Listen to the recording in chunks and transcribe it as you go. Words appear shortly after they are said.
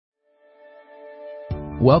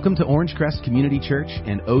Welcome to Orange Crest Community Church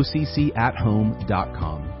and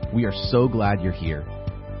OCCAtHome.com. We are so glad you're here.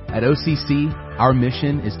 At OCC, our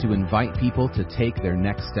mission is to invite people to take their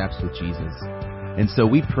next steps with Jesus. And so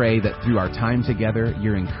we pray that through our time together,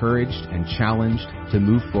 you're encouraged and challenged to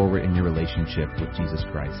move forward in your relationship with Jesus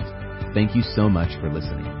Christ. Thank you so much for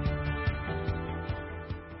listening.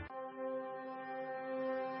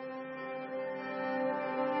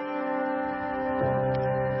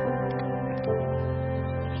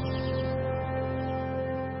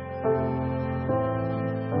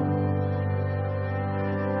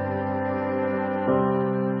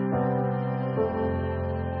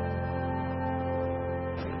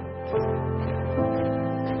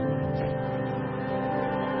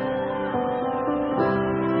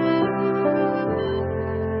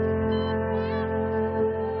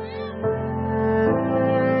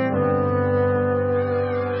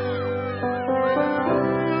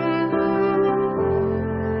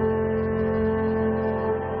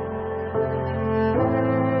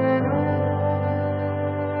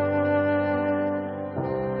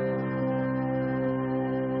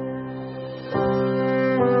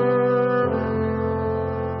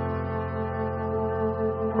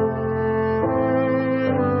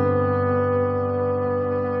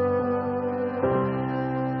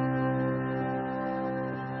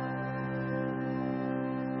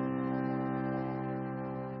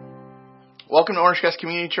 Welcome to Orange Crest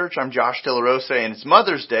Community Church. I'm Josh De La Rosa, and it's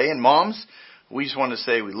Mother's Day. And moms, we just want to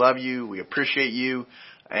say we love you, we appreciate you,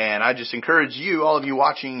 and I just encourage you, all of you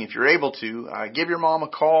watching, if you're able to, give your mom a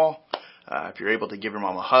call. If you're able to give your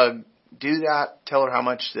mom a hug, do that. Tell her how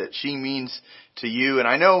much that she means to you. And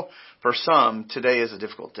I know for some, today is a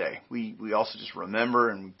difficult day. We also just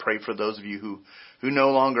remember and we pray for those of you who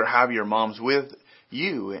no longer have your moms with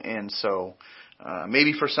you, and so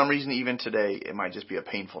maybe for some reason, even today, it might just be a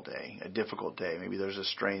painful day, a difficult day. Maybe there's a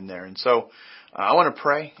strain there. And so I want to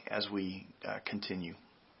pray as we continue.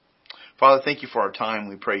 Father, thank you for our time.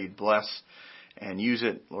 We pray you'd bless and use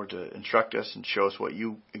it, Lord, to instruct us and show us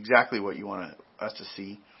exactly what you want us to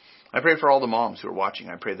see. I pray for all the moms who are watching.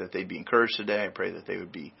 I pray that they'd be encouraged today. I pray that they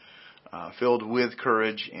would be filled with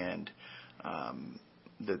courage, and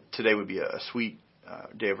that today would be a sweet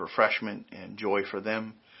day of refreshment and joy for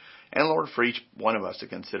them. And Lord, for each one of us to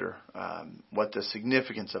consider what the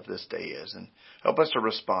significance of this day is, and help us to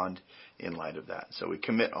respond in light of that. So we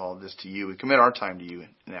commit all of this to you. We commit our time to you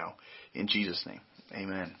now. In Jesus' name,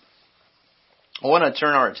 amen. I want to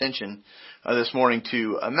turn our attention this morning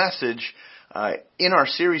to a message in our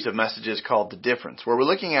series of messages called The Difference, where we're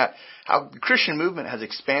looking at how the Christian movement has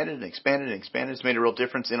expanded and expanded and expanded. It's made a real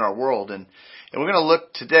difference in our world. And we're going to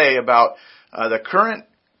look today about the current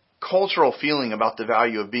cultural feeling about the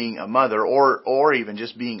value of being a mother, or even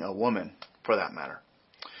just being a woman, for that matter.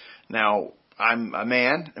 Now, I'm a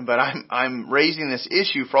man, but I'm raising this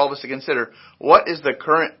issue for all of us to consider. What is the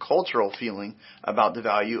current cultural feeling about the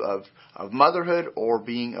value of motherhood or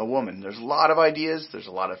being a woman? There's a lot of ideas. There's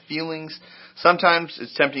a lot of feelings. Sometimes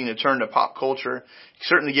it's tempting to turn to pop culture. It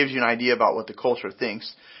certainly gives you an idea about what the culture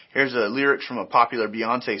thinks. Here's a lyrics from a popular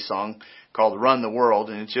Beyonce song called Run the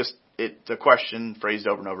World, and it's a question phrased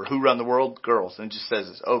over and over. Who run the world? Girls. And it just says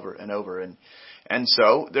this over and over. And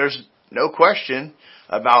so there's no question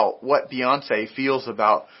about what Beyonce feels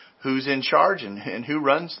about who's in charge and who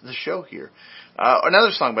runs the show here. Another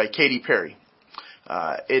song by Katy Perry.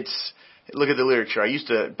 Look at the lyrics here. I used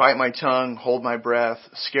to bite my tongue, hold my breath,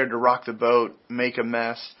 scared to rock the boat, make a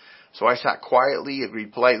mess. So I sat quietly,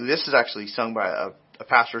 agreed politely. This is actually sung by a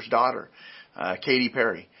pastor's daughter, Katy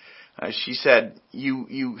Perry. She said,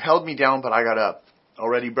 you held me down, but I got up,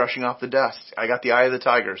 already brushing off the dust. I got the eye of the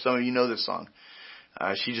tiger. Some of you know this song.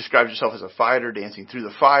 She describes herself as a fighter dancing through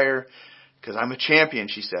the fire, because I'm a champion,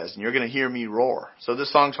 she says, and you're going to hear me roar. So this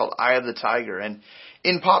song's called Eye of the Tiger. And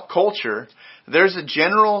in pop culture, there's a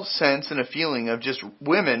general sense and a feeling of just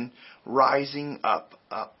women rising up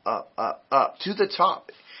to the top.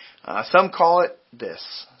 Some call it this.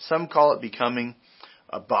 Some call it becoming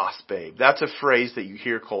a boss babe. That's a phrase that you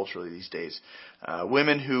hear culturally these days.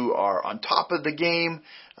 Women who are on top of the game,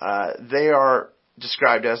 they are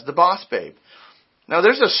described as the boss babe. Now,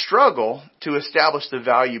 there's a struggle to establish the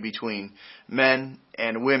value between men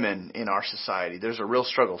and women in our society. There's a real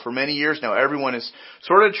struggle. For many years now, everyone is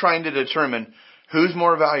sort of trying to determine who's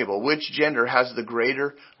more valuable, which gender has the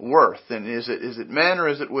greater worth, and is it men or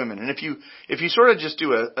is it women? And if you sort of just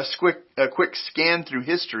do a quick scan through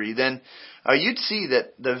history, then you'd see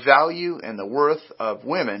that the value and the worth of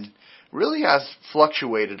women really has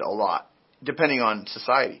fluctuated a lot, depending on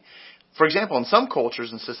society. For example, in some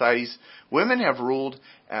cultures and societies, women have ruled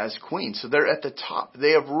as queens. So they're at the top.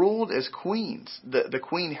 They have ruled as queens. The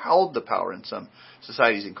queen held the power in some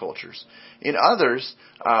societies and cultures. In others,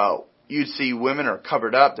 you'd see women are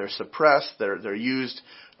covered up. They're suppressed. They're used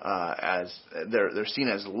they're seen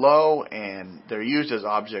as low, and they're used as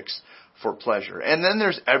objects for pleasure. And then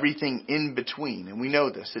there's everything in between, and we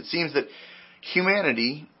know this. It seems that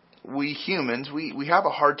humanity, we humans, we have a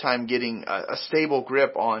hard time getting a stable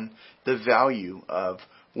grip on the value of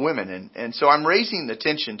women. And so I'm raising the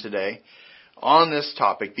tension today on this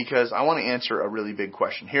topic because I want to answer a really big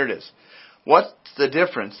question. Here it is. What's the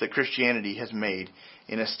difference that Christianity has made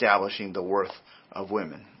in establishing the worth of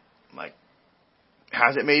women? Like,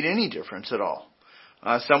 has it made any difference at all?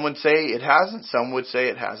 Some would say it hasn't. Some would say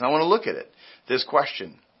it has. I want to look at it, this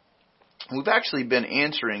question. We've actually been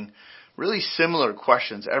answering really similar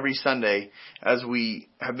questions every Sunday as we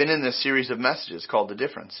have been in this series of messages called The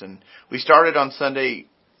Difference. And we started on Sunday,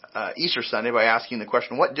 Easter Sunday, by asking the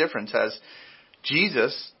question, what difference has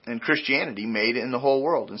Jesus and Christianity made in the whole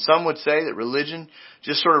world? And some would say that religion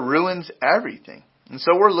just sort of ruins everything. And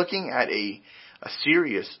so we're looking at a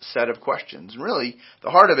serious set of questions. And really, the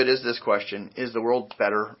heart of it is this question: is the world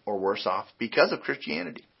better or worse off because of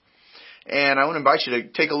Christianity? And I want to invite you to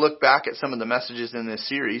take a look back at some of the messages in this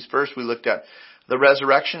series. First, we looked at the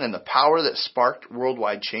resurrection and the power that sparked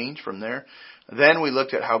worldwide change from there. Then we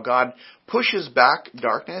looked at how God pushes back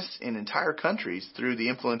darkness in entire countries through the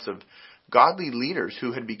influence of godly leaders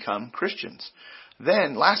who had become Christians.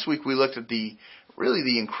 Then, last week, we looked at the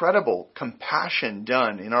incredible compassion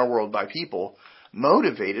done in our world by people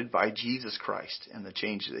motivated by Jesus Christ and the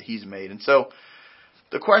change that He's made. And so,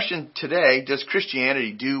 the question today, does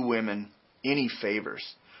Christianity do women any favors?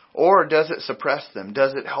 Or does it suppress them?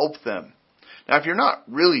 Does it help them? Now, if you're not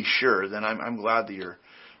really sure, then I'm glad that you're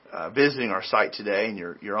visiting our site today and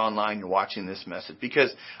you're online, you're watching this message,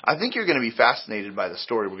 because I think you're going to be fascinated by the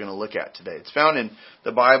story we're going to look at today. It's found in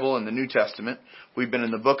the Bible in the New Testament. We've been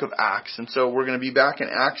in the book of Acts, and so we're going to be back in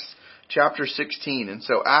Acts chapter 16. And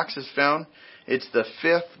so Acts is found, it's the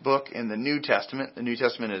fifth book in the New Testament. The New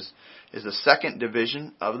Testament is the second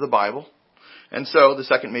division of the Bible, and so the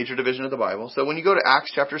second major division of the Bible. So when you go to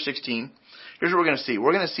Acts chapter 16, here's what we're going to see.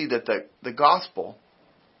 We're going to see that the gospel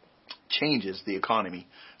changes the economy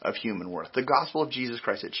of human worth. The gospel of Jesus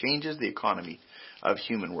Christ, it changes the economy of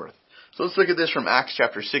human worth. So let's look at this from Acts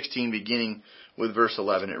chapter 16, beginning with verse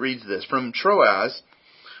 11. It reads this: From Troas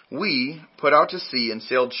we put out to sea and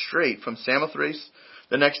sailed straight from Samothrace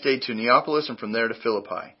the next day to Neapolis, and from there to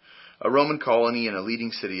Philippi, a Roman colony and a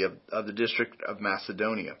leading city of the district of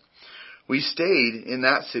Macedonia. We stayed in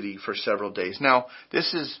that city for several days. Now,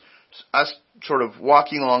 this is us sort of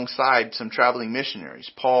walking alongside some traveling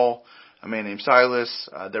missionaries. Paul, a man named Silas,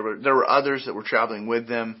 there were others that were traveling with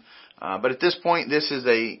them. But at this point, this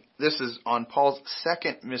is on Paul's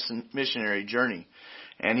second missionary journey.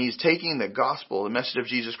 And he's taking the gospel, the message of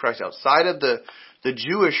Jesus Christ, outside of the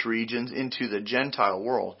Jewish regions into the Gentile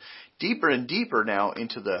world, deeper and deeper now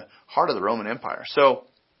into the heart of the Roman Empire. So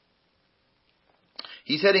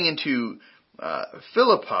he's heading into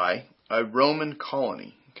Philippi, a Roman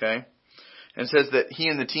colony, okay? And it says that he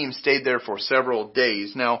and the team stayed there for several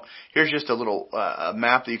days. Now, here's just a little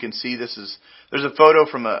map that you can see. There's a photo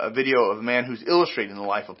from a video of a man who's illustrating the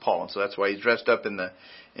life of Paul, and so that's why he's dressed up in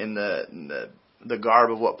the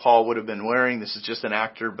garb of what Paul would have been wearing. This is just an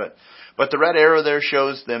actor, but the red arrow there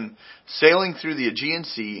shows them sailing through the Aegean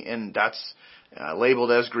Sea, and that's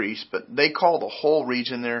labeled as Greece, but they call the whole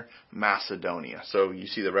region there Macedonia. So you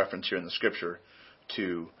see the reference here in the scripture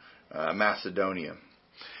to Macedonia.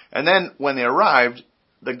 And then when they arrived,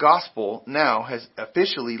 the gospel now has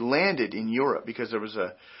officially landed in Europe, because there was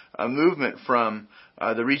a movement from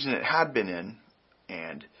the region it had been in,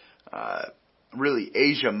 and really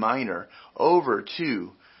Asia Minor, over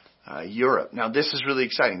to Europe. Now, this is really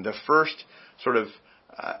exciting. The first sort of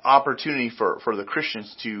opportunity for the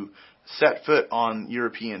Christians to set foot on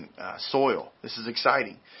European soil. This is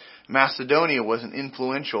exciting. Macedonia was an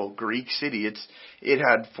influential Greek city. It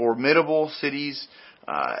had formidable cities,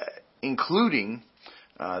 including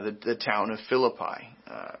the town of Philippi.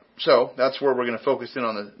 So that's where we're going to focus in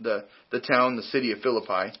on the town, the city of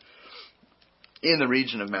Philippi, in the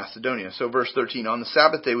region of Macedonia. So verse 13, on the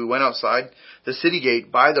Sabbath day we went outside the city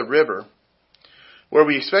gate by the river, where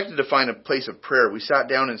we expected to find a place of prayer. We sat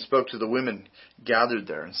down and spoke to the women gathered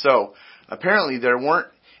there. And so apparently there weren't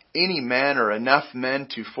any men or enough men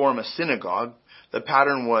to form a synagogue. The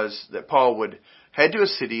pattern was that Paul would head to a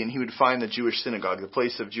city and he would find the Jewish synagogue, the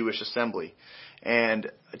place of Jewish assembly.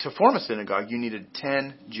 And to form a synagogue, you needed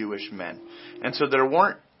 10 Jewish men. And so there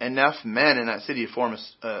weren't enough men in that city to form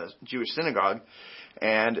a Jewish synagogue.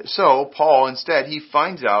 And so Paul, instead, he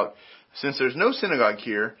finds out, since there's no synagogue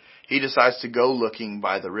here, he decides to go looking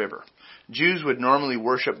by the river. Jews would normally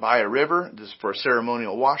worship by a river. This is for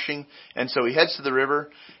ceremonial washing. And so he heads to the river,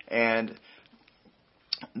 and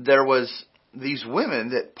there was these women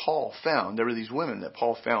that Paul found. There were these women that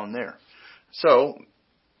Paul found there. So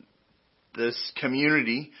this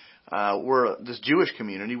community, this Jewish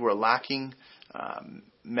community, were lacking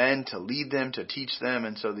men to lead them, to teach them.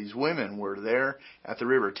 And so these women were there at the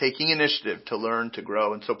river taking initiative to learn, to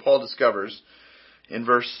grow. And so Paul discovers in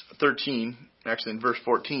verse 13, actually in verse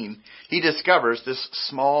 14, he discovers this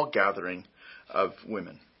small gathering of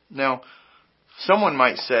women. Now, someone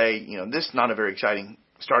might say, this is not a very exciting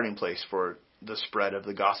starting place for the spread of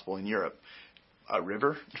the gospel in Europe. A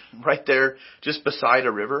river right there, just beside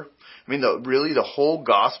a river. I mean, really the whole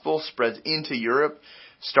gospel spreads into Europe,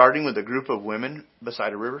 starting with a group of women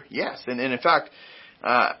beside a river? Yes. And in fact,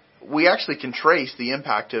 we actually can trace the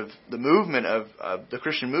impact of the movement of the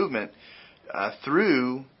Christian movement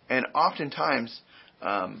through, and oftentimes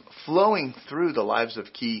flowing through the lives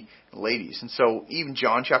of key ladies. And so even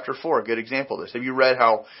John chapter 4, a good example of this. Have you read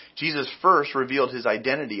how Jesus first revealed his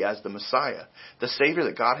identity as the Messiah, the Savior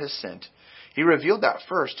that God has sent? He revealed that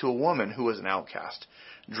first to a woman who was an outcast,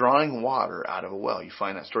 drawing water out of a well. You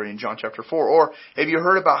find that story in John chapter 4. Or have you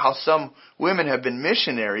heard about how some women have been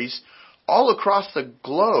missionaries all across the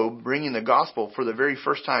globe, bringing the gospel for the very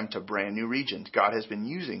first time to brand new regions? God has been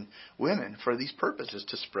using women for these purposes,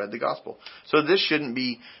 to spread the gospel. So this shouldn't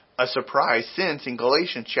be a surprise, since in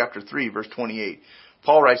Galatians chapter 3, verse 28,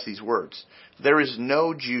 Paul writes these words: "There is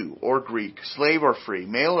no Jew or Greek, slave or free,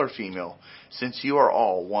 male or female, since you are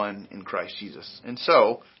all one in Christ Jesus." And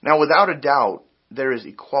so, now without a doubt, there is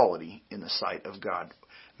equality in the sight of God.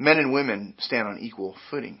 Men and women stand on equal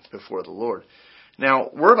footing before the Lord. Now,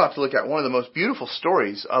 we're about to look at one of the most beautiful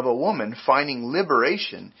stories of a woman finding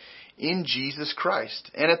liberation in Jesus Christ.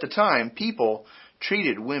 And at the time, people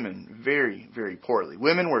treated women very, very poorly.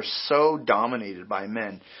 Women were so dominated by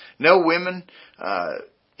men. No women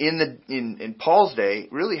in Paul's day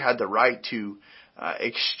really had the right to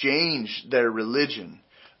exchange their religion.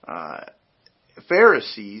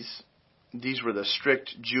 Pharisees, these were the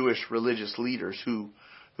strict Jewish religious leaders who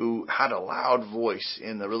had a loud voice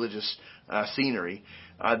in the religious scenery.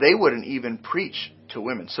 They wouldn't even preach to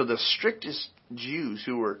women. So the strictest Jews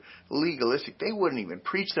who were legalistic, they wouldn't even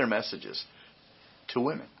preach their messages to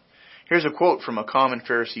women. Here's a quote from a common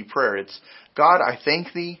Pharisee prayer. It's, "God, I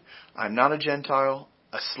thank thee, I'm not a Gentile,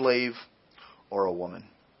 a slave, or a woman."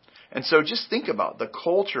 And so just think about the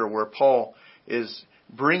culture where Paul is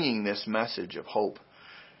bringing this message of hope.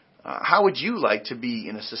 How would you like to be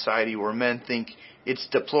in a society where men think it's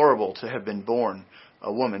deplorable to have been born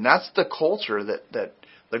a woman? That's the culture that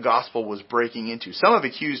the gospel was breaking into. Some have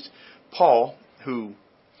accused Paul, who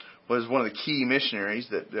was one of the key missionaries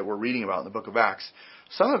that we're reading about in the book of Acts.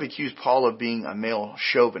 Some have accused Paul of being a male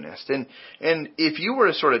chauvinist. And if you were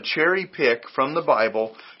to sort of cherry pick from the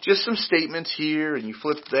Bible, just some statements here, and you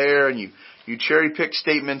flip there, and you cherry pick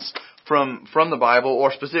statements from the Bible,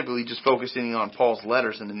 or specifically just focusing on Paul's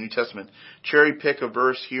letters in the New Testament, cherry pick a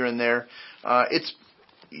verse here and there,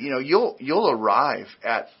 you'll arrive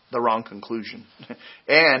at the wrong conclusion.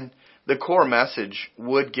 And the core message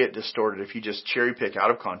would get distorted if you just cherry pick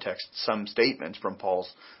out of context some statements from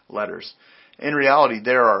Paul's letters. In reality,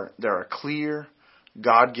 there are clear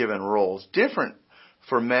God-given roles, different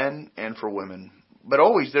for men and for women, but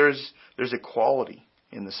always there's equality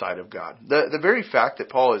in the sight of God. The very fact that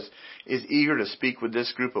Paul is eager to speak with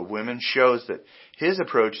this group of women shows that his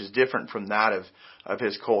approach is different from that of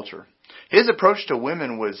his culture. His approach to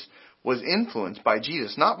women was influenced by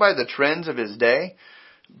Jesus, not by the trends of his day,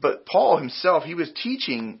 but Paul himself. He was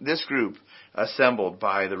teaching this group assembled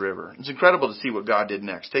by the river. It's incredible to see what God did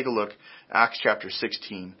next. Take a look, Acts chapter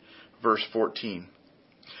 16, verse 14.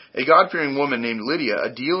 "A God-fearing woman named Lydia, a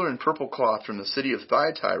dealer in purple cloth from the city of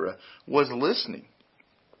Thyatira, was listening.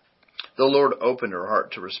 The Lord opened her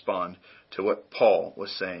heart to respond to what Paul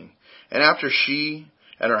was saying. And after she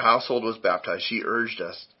and her household was baptized, she urged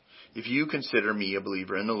us, 'If you consider me a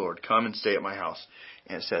believer in the Lord, come and stay at my house.'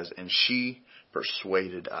 And it says, and she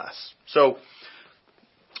persuaded us." So,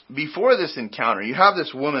 before this encounter, you have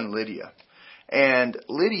this woman, Lydia. And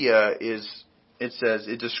Lydia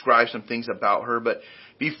it describes some things about her, but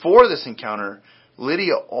before this encounter,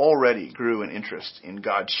 Lydia already grew an interest in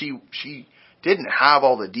God. She didn't have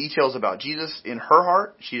all the details about Jesus in her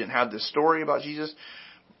heart. She didn't have this story about Jesus,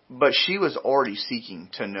 but she was already seeking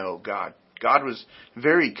to know God. God was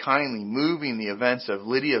very kindly moving the events of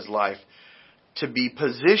Lydia's life to be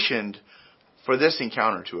positioned for this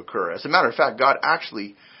encounter to occur. As a matter of fact, God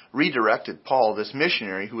actually redirected Paul, this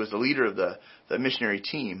missionary who was the leader of the missionary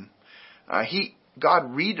team.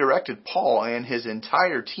 God redirected Paul and his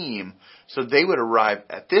entire team so they would arrive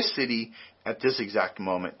at this city at this exact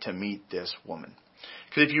moment to meet this woman.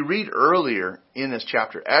 Because if you read earlier in this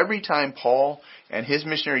chapter, every time Paul and his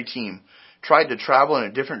missionary team tried to travel in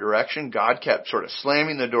a different direction, God kept sort of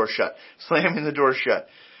slamming the door shut.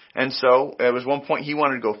 And so at was one point he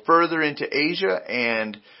wanted to go further into Asia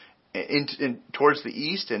and towards the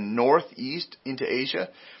east and northeast into Asia.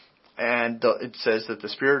 And it says that the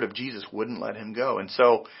Spirit of Jesus wouldn't let him go. And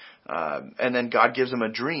so, and then God gives him a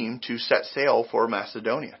dream to set sail for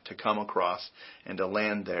Macedonia, to come across and to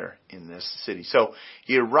land there in this city. So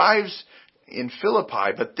he arrives in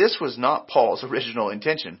Philippi, but this was not Paul's original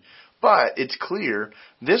intention. But it's clear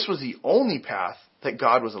this was the only path that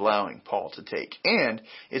God was allowing Paul to take. And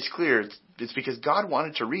it's clear it's because God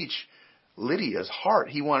wanted to reach Lydia's heart.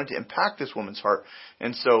 He wanted to impact this woman's heart.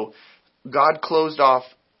 And so God closed off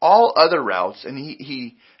all other routes, and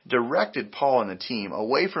he directed Paul and the team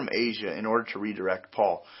away from Asia in order to redirect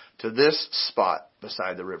Paul to this spot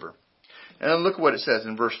beside the river. And then look at what it says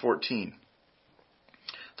in verse 14.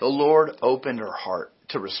 The Lord opened her heart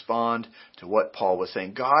to respond to what Paul was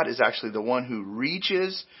saying. God is actually the one who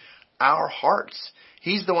reaches our hearts.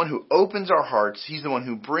 He's the one who opens our hearts. He's the one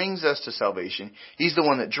who brings us to salvation. He's the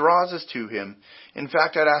one that draws us to Him. In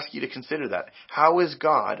fact, I'd ask you to consider that. How is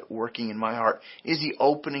God working in my heart? Is He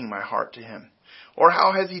opening my heart to Him? Or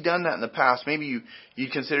how has He done that in the past? Maybe you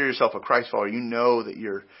consider yourself a Christ follower. You know that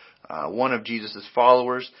you're one of Jesus'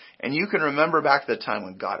 followers. And you can remember back to the time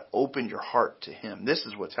when God opened your heart to Him. This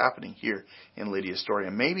is what's happening here in Lydia's story.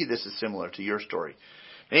 And maybe this is similar to your story.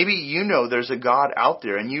 Maybe you know there's a God out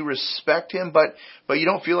there and you respect Him, but you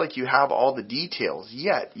don't feel like you have all the details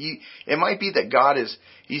yet. It might be that God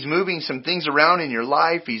He's moving some things around in your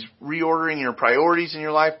life. He's reordering your priorities in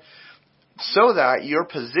your life so that you're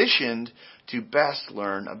positioned to best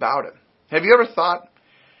learn about Him. Have you ever thought,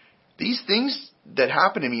 these things that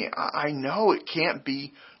happen to me, I know it can't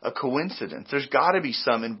be a coincidence. There's got to be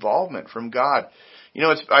some involvement from God. You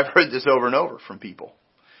know, I've heard this over and over from people.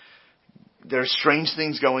 There's strange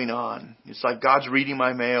things going on. It's like God's reading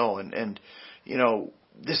my mail, and you know,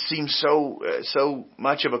 this seems so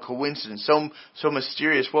much of a coincidence, so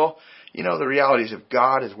mysterious. Well, you know, the reality is if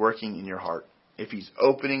God is working in your heart, if He's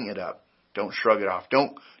opening it up, don't shrug it off.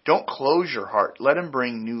 Don't close your heart. Let Him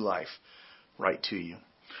bring new life right to you.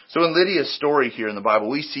 So in Lydia's story here in the Bible,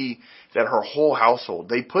 we see that her whole household,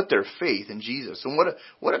 they put their faith in Jesus. And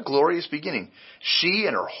what a glorious beginning. She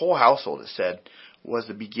and her whole household, it said, was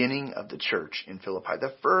the beginning of the church in Philippi.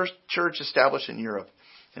 The first church established in Europe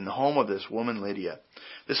in the home of this woman, Lydia.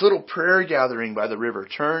 This little prayer gathering by the river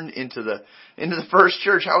turned into the first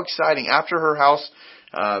church. How exciting. After her house,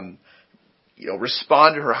 her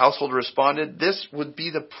household responded, this would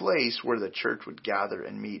be the place where the church would gather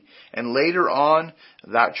and meet. And later on,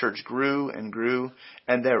 that church grew and grew,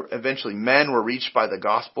 and there eventually men were reached by the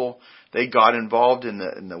gospel. They got involved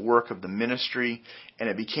in the work of the ministry, and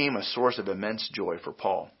it became a source of immense joy for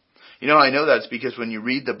Paul. You know, I know that's because when you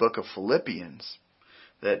read the book of Philippians,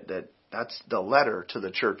 that's the letter to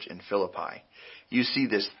the church in Philippi. You see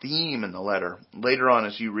this theme in the letter. Later on,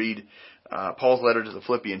 as you read Paul's letter to the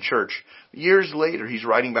Philippian church, years later, he's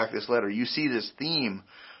writing back this letter. You see this theme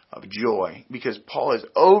of joy because Paul is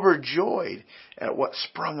overjoyed at what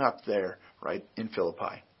sprung up there, right, in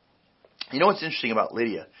Philippi. You know what's interesting about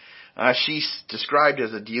Lydia? She's described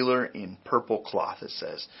as a dealer in purple cloth, it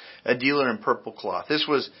says. A dealer in purple cloth. This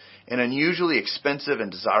was an unusually expensive and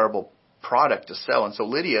desirable product to sell. And so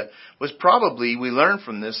Lydia was probably, we learn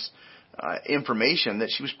from this information,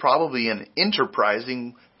 that she was probably an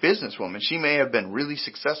enterprising businesswoman. She may have been really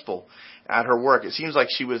successful at her work. It seems like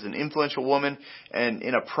she was an influential woman and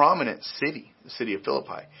in a prominent city, the city of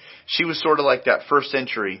Philippi. She was sort of like that first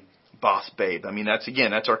century boss babe. I mean,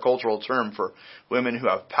 that's our cultural term for women who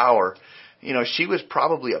have power. You know, she was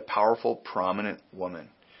probably a powerful, prominent woman.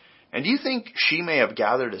 And do you think she may have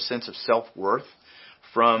gathered a sense of self-worth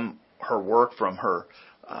from her work, from her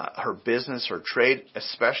business, her trade,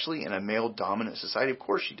 especially in a male-dominant society? Of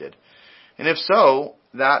course she did. And if so,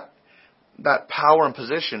 that power and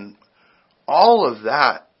position, all of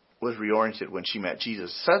that was reoriented when she met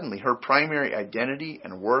Jesus. Suddenly, her primary identity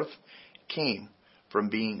and worth came from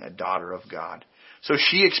being a daughter of God. So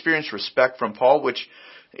she experienced respect from Paul, which,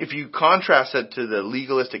 if you contrast it to the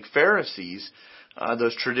legalistic Pharisees,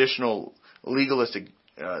 those traditional legalistic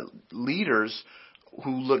leaders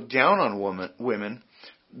who looked down on women,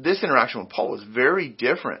 this interaction with Paul was very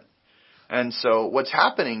different. And so what's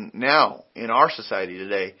happening now in our society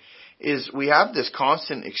today is we have this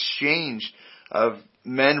constant exchange of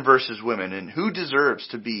men versus women and who deserves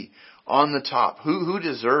to be on the top, who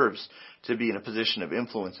deserves to be in a position of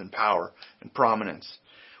influence and power and prominence.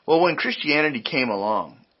 Well, when Christianity came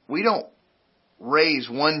along, we don't raise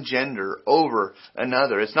one gender over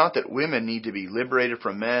another. It's not that women need to be liberated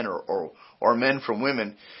from men or men from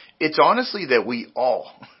women. It's honestly that we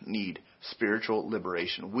all need spiritual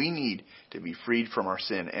liberation. We need to be freed from our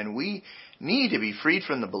sin, and we need to be freed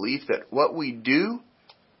from the belief that what we do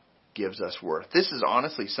gives us worth. This is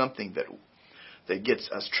honestly something that gets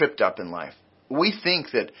us tripped up in life. We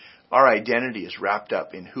think that our identity is wrapped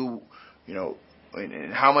up in who,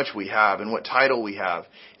 in how much we have, and what title we have,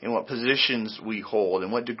 and what positions we hold,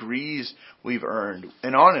 and what degrees we've earned,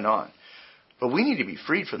 and on and on. But we need to be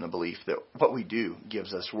freed from the belief that what we do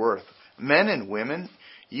gives us worth. Men and women,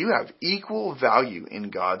 you have equal value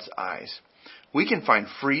in God's eyes. We can find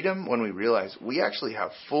freedom when we realize we actually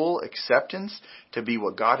have full acceptance to be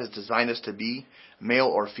what God has designed us to be, male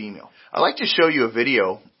or female. I'd like to show you a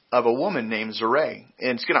video of a woman named Zeray,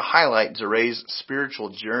 and it's going to highlight Zeray's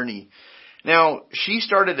spiritual journey. Now, she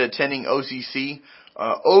started attending OCC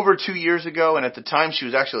over 2 years ago, and at the time she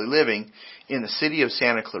was actually living in the city of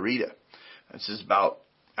Santa Clarita. This is about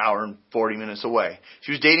an hour and 40 minutes away.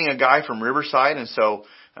 She was dating a guy from Riverside, and so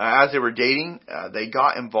as they were dating, they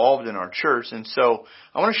got involved in our church. And so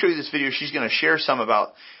I want to show you this video. She's going to share some of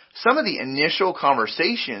the initial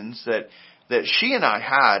conversations that she and I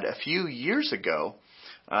had a few years ago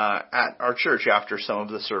at our church after some of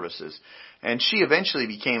the services. And she eventually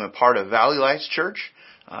became a part of Valley Lights Church.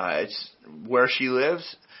 It's where she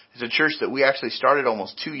lives. It's a church that we actually started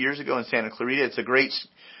almost 2 years ago in Santa Clarita.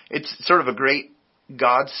 It's sort of a great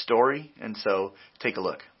God story. And so take a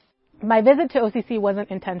look. My visit to OCC wasn't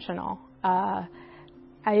intentional. I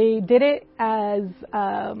did it as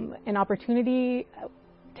an opportunity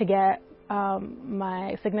to get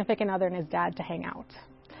my significant other and his dad to hang out.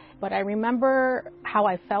 But I remember how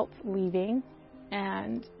I felt leaving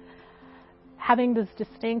and having this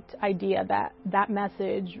distinct idea that that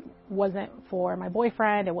message wasn't for my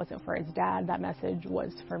boyfriend, it wasn't for his dad, that message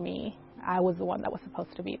was for me. I was the one that was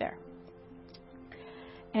supposed to be there.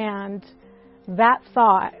 And that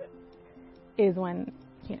thought is when,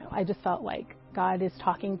 I just felt like God is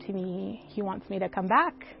talking to me. He wants me to come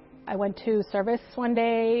back. I went to service one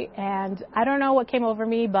day, and I don't know what came over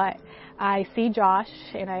me, but I see Josh,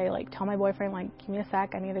 and I tell my boyfriend, give me a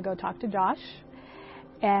sec, I need to go talk to Josh.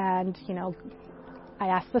 And, I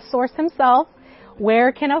asked the source himself,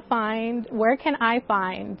 where can I find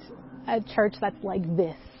a church that's like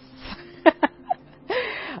this?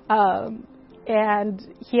 And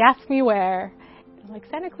he asked me where. I'm like,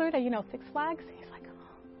 Santa Clarita, Six Flags? He's like, oh,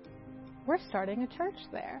 we're starting a church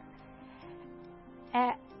there.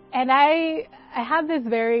 And I had this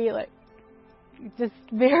very, just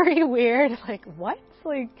very weird, what?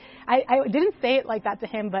 I didn't say it like that to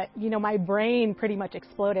him, but, my brain pretty much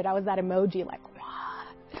exploded. I was that emoji, what?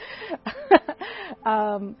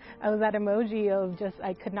 I was that emoji of just,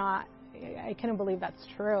 I couldn't believe that's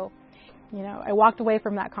true. I walked away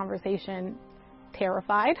from that conversation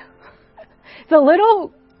terrified. It's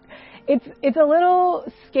a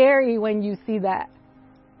little scary when you see that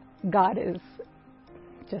God is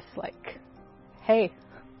just like, hey,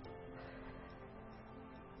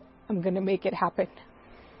 I'm going to make it happen.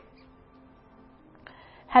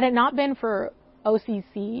 Had it not been for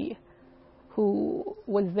OCC, who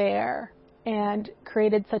was there and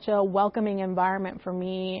created such a welcoming environment for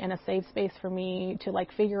me and a safe space for me to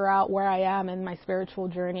figure out where I am in my spiritual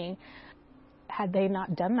journey, had they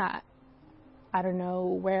not done that, I don't know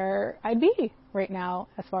where I'd be right now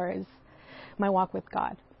as far as my walk with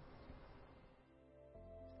God.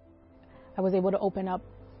 I was able to open up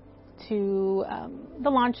to the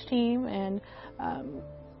launch team and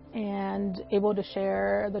able to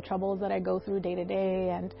share the troubles that I go through day to day,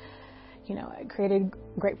 and I created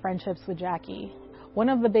great friendships with Jackie. One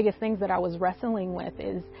of the biggest things that I was wrestling with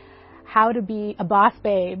is how to be a boss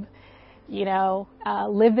babe,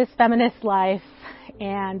 live this feminist life,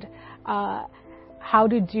 and how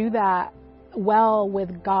to do that well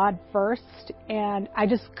with God first. And I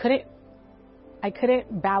just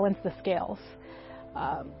couldn't balance the scales.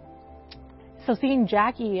 So seeing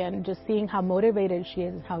Jackie and just seeing how motivated she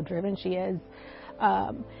is, how driven she is,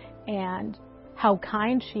 and how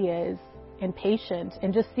kind she is and patient,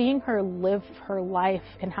 and just seeing her live her life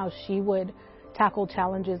and how she would tackle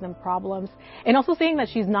challenges and problems, and also seeing that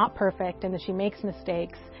she's not perfect and that she makes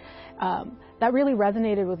mistakes, that really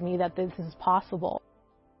resonated with me, that this is possible.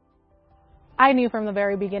 I knew from the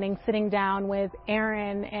very beginning, sitting down with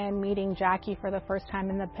Aaron and meeting Jackie for the first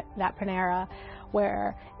time in that Panera,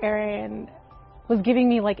 where Aaron was giving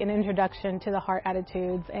me like an introduction to the Heart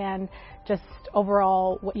Attitudes and just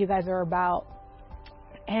overall what you guys are about.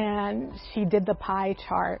 And she did the pie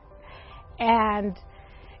chart. And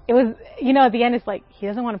it was, at the end it's like, he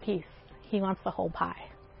doesn't want a piece. He wants the whole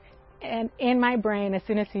pie. And in my brain, as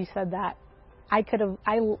soon as he said that, I could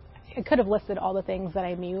have listed all the things that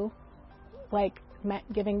I knew, like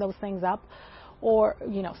giving those things up or,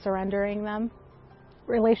 surrendering them.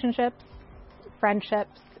 Relationships,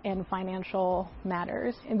 friendships, and financial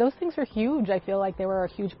matters. And those things are huge. I feel like they were a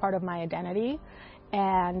huge part of my identity.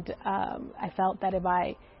 And I felt that if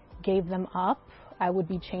I gave them up, I would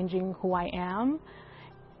be changing who I am.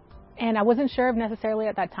 And I wasn't sure if necessarily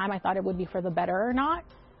at that time I thought it would be for the better or not.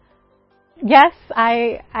 Yes,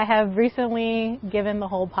 I have recently given the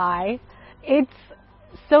whole pie. It's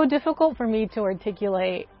so difficult for me to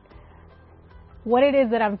articulate what it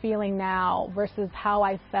is that I'm feeling now versus how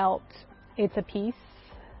I felt. It's a peace,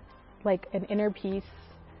 like an inner peace,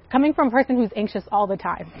 coming from a person who's anxious all the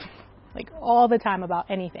time, like all the time about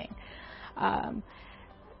anything.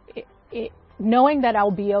 Knowing that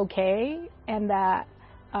I'll be okay and that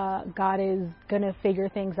God is going to figure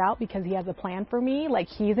things out because he has a plan for me, like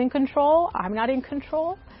he's in control, I'm not in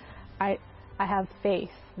control. I have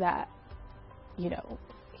faith that,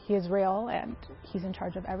 he is real and he's in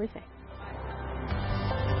charge of everything.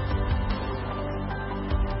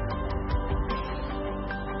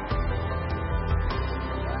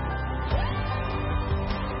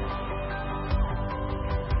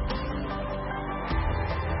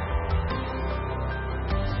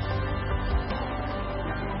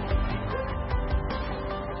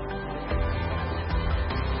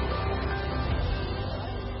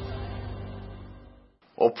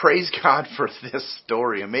 Well, praise God for this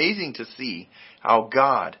story. Amazing to see how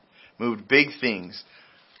God moved big things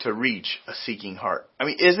to reach a seeking heart. I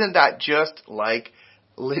mean, isn't that just like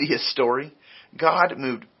Lydia's story? God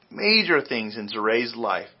moved major things in Zaray's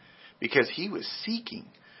life because he was seeking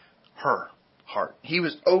her heart. He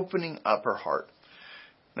was opening up her heart.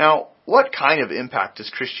 Now, what kind of impact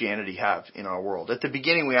does Christianity have in our world? At the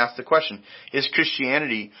beginning, we asked the question, is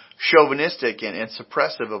Christianity chauvinistic and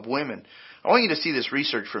suppressive of women? I want you to see this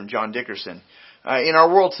research from John Dickerson. In our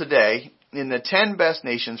world today, in the 10 best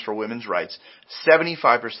nations for women's rights,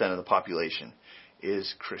 75% of the population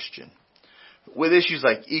is Christian. With issues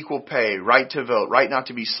like equal pay, right to vote, right not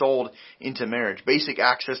to be sold into marriage, basic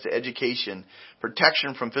access to education,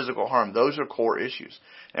 protection from physical harm, those are core issues.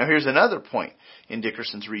 Now here's another point in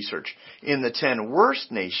Dickerson's research. In the 10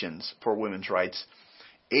 worst nations for women's rights,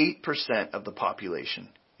 8% of the population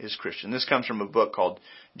is Christian. This comes from a book called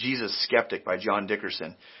Jesus Skeptic by John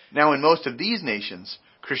Dickerson. Now, in most of these nations,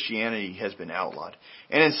 Christianity has been outlawed.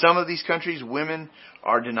 And in some of these countries, women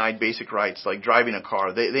are denied basic rights like driving a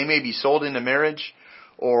car. They may be sold into marriage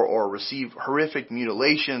or receive horrific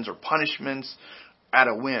mutilations or punishments at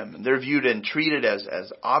a whim. They're viewed and treated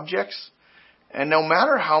as objects. And no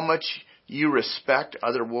matter how much you respect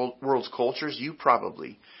other world's cultures, you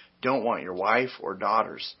probably don't want your wife or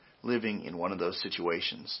daughters living in one of those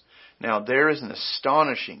situations. Now, there is an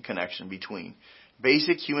astonishing connection between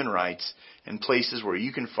basic human rights and places where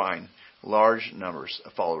you can find large numbers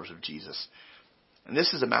of followers of Jesus. And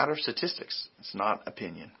this is a matter of statistics. It's not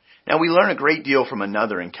opinion. Now, we learn a great deal from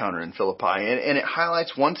another encounter in Philippi, and it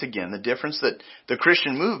highlights once again the difference that the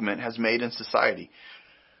Christian movement has made in society.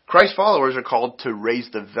 Christ's followers are called to raise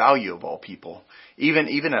the value of all people,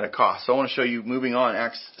 even at a cost. So I want to show you, moving on,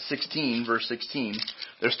 Acts 16, verse 16.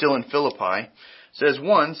 They're still in Philippi. It says,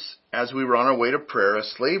 once, as we were on our way to prayer, a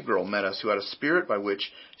slave girl met us who had a spirit by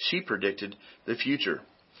which she predicted the future.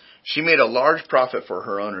 She made a large profit for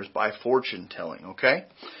her owners by fortune telling, okay?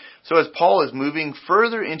 So as Paul is moving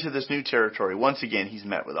further into this new territory, once again, he's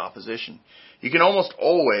met with opposition. You can almost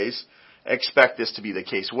always expect this to be the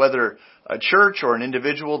case. Whether a church or an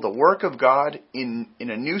individual, the work of God in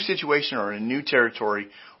a new situation or in a new territory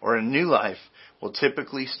or a new life will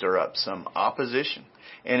typically stir up some opposition.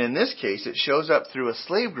 And in this case, it shows up through a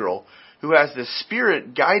slave girl who has the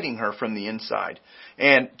Spirit guiding her from the inside.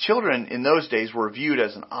 And children in those days were viewed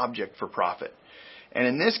as an object for profit. And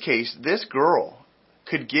in this case, this girl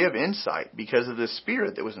could give insight because of the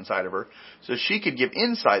Spirit that was inside of her. So she could give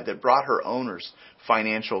insight that brought her owners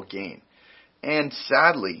financial gain. And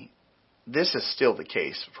sadly, this is still the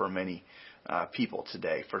case for many people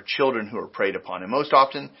today, for children who are preyed upon. And most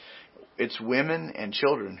often, it's women and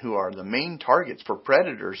children who are the main targets for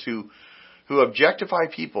predators who objectify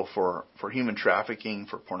people for human trafficking,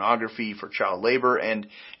 for pornography, for child labor. And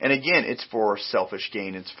again, it's for selfish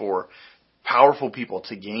gain. It's for powerful people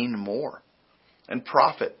to gain more and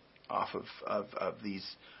profit off of these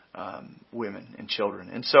women and children.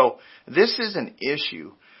 And so this is an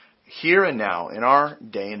issue here and now in our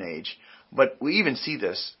day and age, but we even see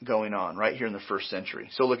this going on right here in the first century.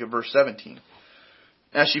 So look at verse 17.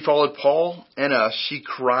 As she followed Paul and us, she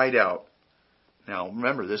cried out. Now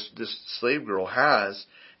remember, this slave girl has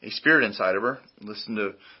a spirit inside of her. Listen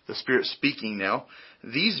to the Spirit speaking now.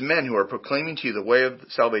 These men who are proclaiming to you the way of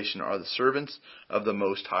salvation are the servants of the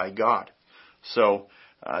Most High God. So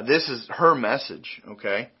this is her message,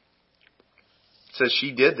 okay? It says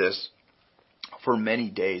she did this for many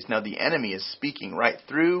days. Now the enemy is speaking right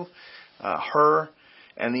through her,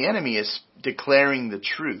 and the enemy is declaring the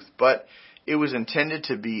truth. But it was intended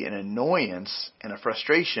to be an annoyance and a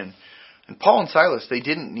frustration. And Paul and Silas, they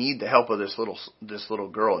didn't need the help of this little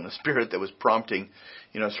girl and the spirit that was prompting,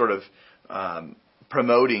 sort of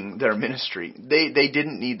promoting their ministry. They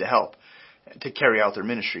didn't need the help to carry out their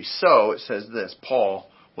ministry. So it says this, Paul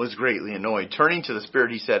was greatly annoyed. Turning to the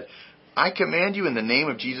spirit, he said, I command you in the name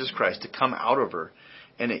of Jesus Christ to come out of her.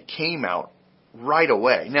 And it came out right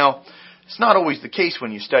away. Now, it's not always the case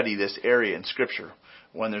when you study this area in Scripture,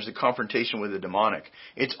 when there's a confrontation with the demonic.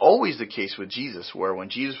 It's always the case with Jesus, where when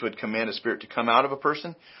Jesus would command a spirit to come out of a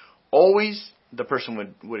person, always the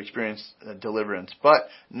person would experience deliverance, but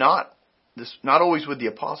not always with the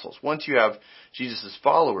apostles. Once you have Jesus'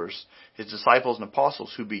 followers, his disciples and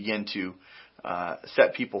apostles, who begin to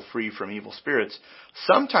set people free from evil spirits,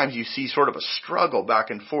 sometimes you see sort of a struggle back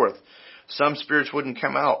and forth. Some spirits wouldn't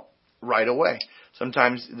come out right away.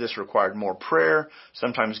 Sometimes this required more prayer.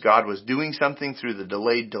 Sometimes God was doing something through the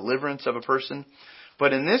delayed deliverance of a person.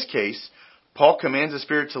 But in this case, Paul commands the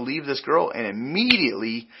spirit to leave this girl, and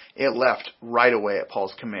immediately it left right away at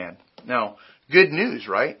Paul's command. Now, good news,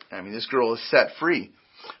 right? I mean, this girl is set free.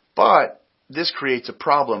 But this creates a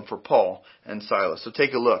problem for Paul and Silas. So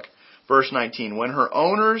take a look. Verse 19, when her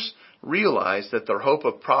owners realized that their hope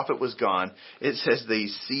of profit was gone, it says they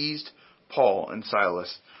seized Paul and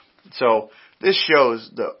Silas. So this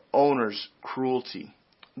shows the owner's cruelty.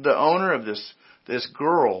 The owner of this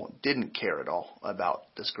girl didn't care at all about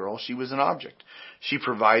this girl. She was an object. She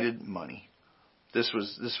provided money. This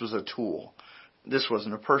was a tool. This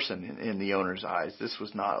wasn't a person in the owner's eyes. This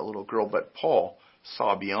was not a little girl, but Paul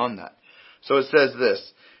saw beyond that. So it says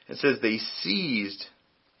this. It says they seized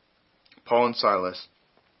Paul and Silas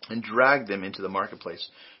and dragged them into the marketplace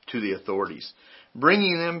to the authorities,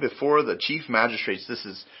 bringing them before the chief magistrates.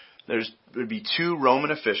 There'd be 2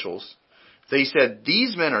 Roman officials. They said,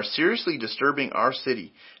 these men are seriously disturbing our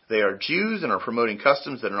city. They are Jews and are promoting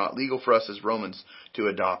customs that are not legal for us as Romans to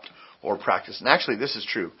adopt or practice. And actually, this is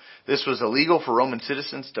true. This was illegal for Roman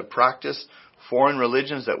citizens to practice foreign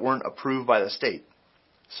religions that weren't approved by the state.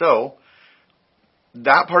 So,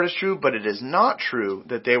 that part is true, but it is not true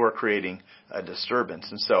that they were creating a disturbance.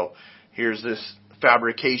 And so, here's this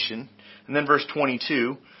fabrication. And then verse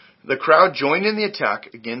 22, the crowd joined in the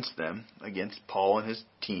attack against them, against Paul and his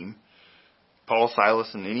team, Paul,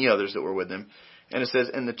 Silas, and any others that were with them. And it says,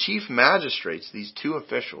 and the chief magistrates, these 2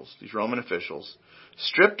 officials, these Roman officials,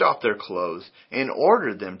 stripped off their clothes and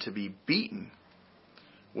ordered them to be beaten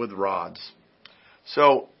with rods.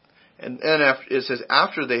 So, and it says,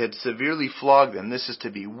 after they had severely flogged them, this is to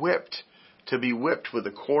be whipped with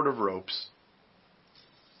a cord of ropes.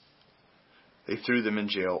 They threw them in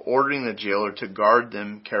jail, ordering the jailer to guard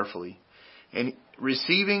them carefully. And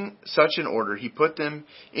receiving such an order, he put them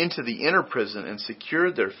into the inner prison and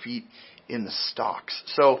secured their feet in the stocks.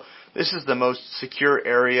 So this is the most secure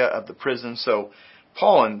area of the prison. So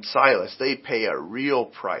Paul and Silas, they pay a real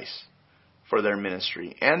price for their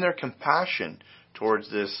ministry and their compassion towards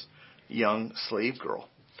this young slave girl.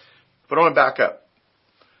 But I want to back up.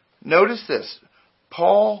 Notice this.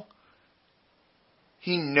 Paul,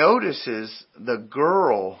 he notices the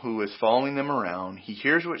girl who is following them around. He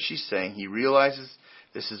hears what she's saying. He realizes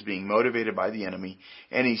this is being motivated by the enemy,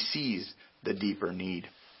 and he sees the deeper need.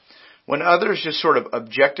 When others just sort of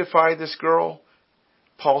objectify this girl,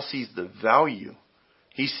 Paul sees the value.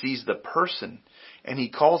 He sees the person, and he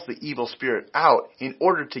calls the evil spirit out in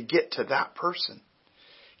order to get to that person.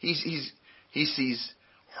 He sees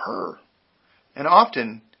her. And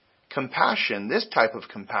often, compassion, this type of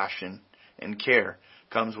compassion and care,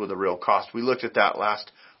 comes with a real cost. We looked at that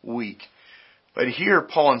last week. But here,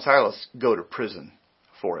 Paul and Silas go to prison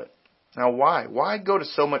for it. Now, why? Why go to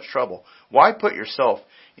so much trouble? Why put yourself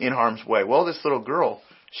in harm's way? Well, this little girl,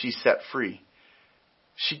 she's set free.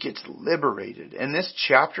 She gets liberated. And this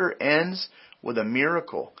chapter ends with a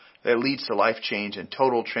miracle. that leads to life change and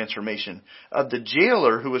total transformation of the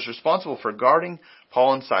jailer who was responsible for guarding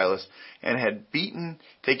Paul and Silas and had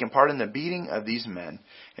taken part in the beating of these men.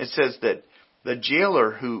 It says that the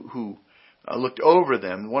jailer who looked over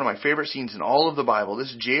them, one of my favorite scenes in all of the Bible,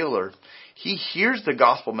 this jailer, he hears the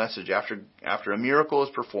gospel message after a miracle is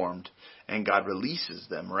performed and God releases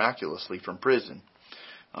them miraculously from prison.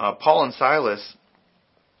 Paul and Silas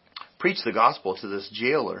preach the gospel to this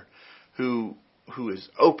jailer who is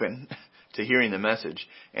open to hearing the message.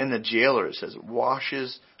 And the jailer, it says,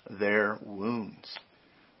 washes their wounds.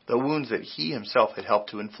 The wounds that he himself had helped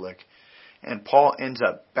to inflict. And Paul ends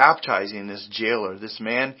up baptizing this jailer, this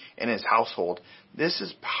man and his household. This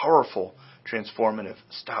is powerful, transformative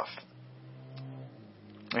stuff.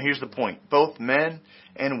 Now here's the point. Both men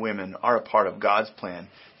and women are a part of God's plan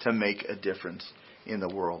to make a difference in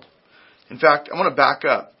the world. In fact, I want to back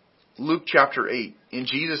up. Luke chapter 8, in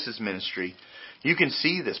Jesus' ministry, you can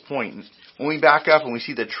see this point. When we back up and we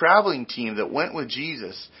see the traveling team that went with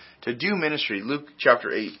Jesus to do ministry, Luke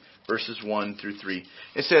chapter 8, verses 1 through 3.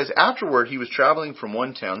 It says, afterward he was traveling from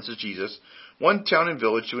one town, this is Jesus, one town and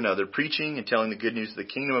village to another, preaching and telling the good news of the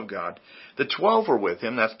kingdom of God. The 12 were with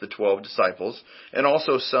him, that's the 12 disciples, and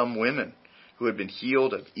also some women who had been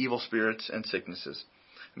healed of evil spirits and sicknesses.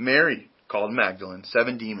 Mary, called Magdalene,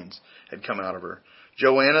 7 demons had come out of her.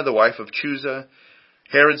 Joanna, the wife of Chuza,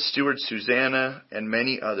 Herod's steward Susanna, and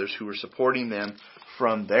many others who were supporting them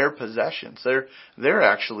from their possessions. They're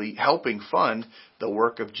actually helping fund the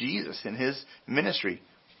work of Jesus in his ministry.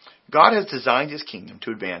 God has designed his kingdom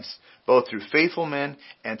to advance both through faithful men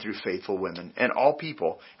and through faithful women. And all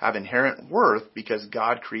people have inherent worth because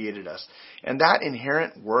God created us. And that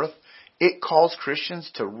inherent worth, it calls Christians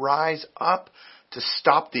to rise up to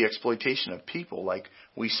stop the exploitation of people, like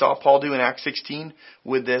we saw Paul do in Acts 16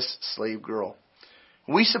 with this slave girl.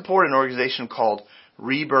 We support an organization called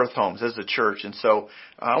Rebirth Homes as a church, and so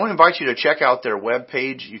I want to invite you to check out their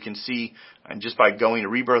webpage. You can see, and just by going to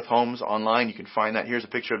Rebirth Homes online, you can find that. Here's a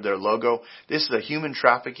picture of their logo. This is a human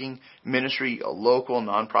trafficking ministry, a local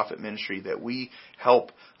nonprofit ministry that we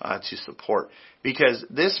help to support, because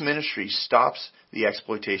this ministry stops the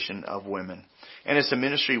exploitation of women. And it's a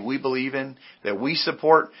ministry we believe in, that we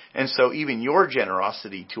support, and so even your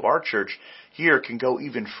generosity to our church here can go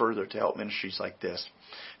even further to help ministries like this.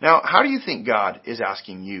 Now, how do you think God is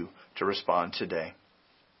asking you to respond today?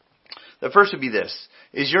 The first would be this.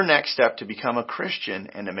 Is your next step to become a Christian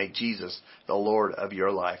and to make Jesus the Lord of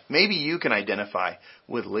your life? Maybe you can identify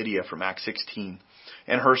with Lydia from Acts 16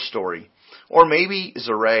 and her story. Or maybe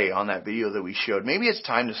Zaray on that video that we showed. Maybe it's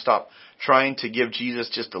time to stop trying to give Jesus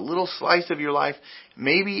just a little slice of your life.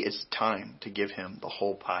 Maybe it's time to give him the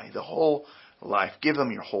whole pie, the whole life. Give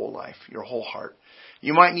him your whole life, your whole heart.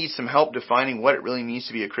 You might need some help defining what it really means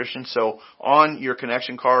to be a Christian. So on your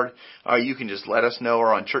connection card, you can just let us know,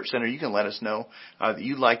 or on Church Center, you can let us know that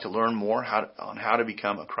you'd like to learn more on how to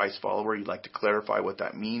become a Christ follower. You'd like to clarify what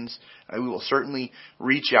that means. We will certainly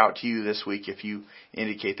reach out to you this week if you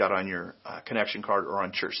indicate that on your connection card or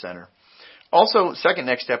on Church Center. Also, second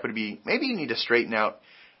next step would be maybe you need to straighten out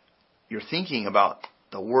your thinking about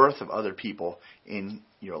the worth of other people in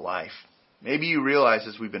your life. Maybe you realize,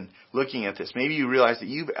 as we've been looking at this, maybe you realize that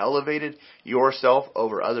you've elevated yourself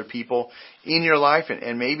over other people in your life,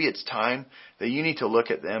 and maybe it's time that you need to look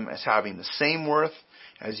at them as having the same worth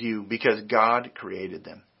as you because God created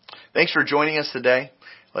them. Thanks for joining us today.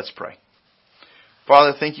 Let's pray.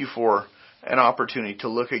 Father, thank you for an opportunity to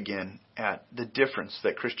look again at the difference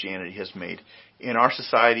that Christianity has made in our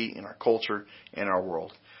society, in our culture, in our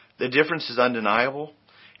world. The difference is undeniable,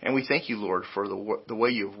 and we thank you, Lord, for the way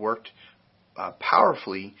you've worked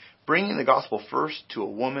powerfully, bringing the gospel first to a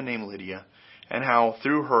woman named Lydia, and how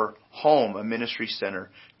through her home a ministry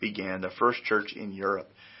center began, the first church in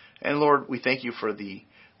Europe. And Lord, we thank you for the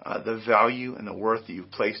value and the worth that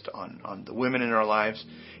you've placed on the women in our lives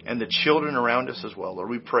and the children around us as well. Lord,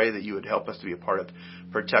 we pray that you would help us to be a part of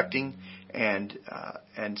protecting and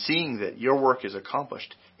seeing that your work is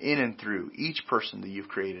accomplished in and through each person that you've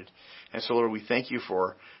created. And so, Lord, we thank you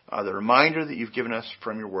for the reminder that you've given us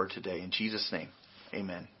from your word today. In Jesus' name,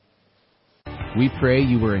 amen. We pray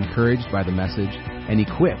you were encouraged by the message and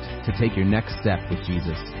equipped to take your next step with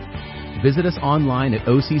Jesus. Visit us online at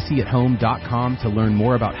occathome.com to learn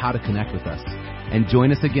more about how to connect with us. And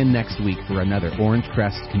join us again next week for another Orange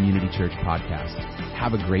Crest Community Church podcast.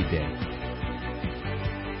 Have a great day.